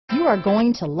you are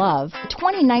going to love the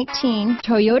 2019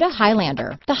 Toyota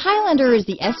Highlander. The Highlander is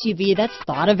the SUV that's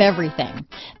thought of everything.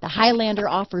 The Highlander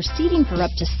offers seating for up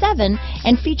to 7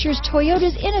 and features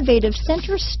Toyota's innovative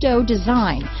center stow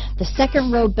design. The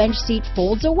second row bench seat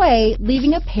folds away,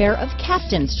 leaving a pair of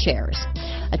captain's chairs.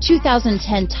 A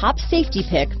 2010 top safety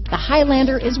pick, the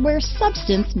Highlander is where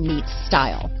substance meets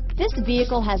style. This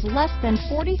vehicle has less than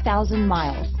 40,000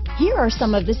 miles. Here are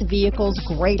some of this vehicle's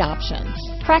great options: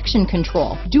 traction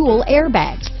control, dual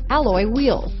airbags, alloy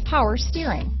wheels, power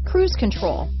steering, cruise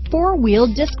control,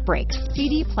 4-wheel disc brakes,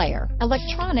 CD player,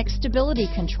 electronic stability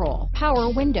control, power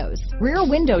windows, rear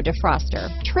window defroster,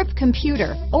 trip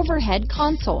computer, overhead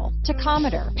console,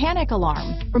 tachometer, panic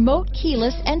alarm, remote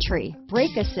keyless entry,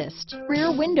 brake assist,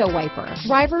 rear window wiper,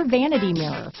 driver vanity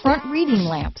mirror, front reading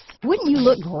lamps. Wouldn't you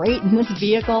look great in this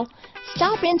vehicle?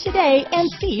 Stop in today and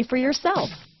see for yourself.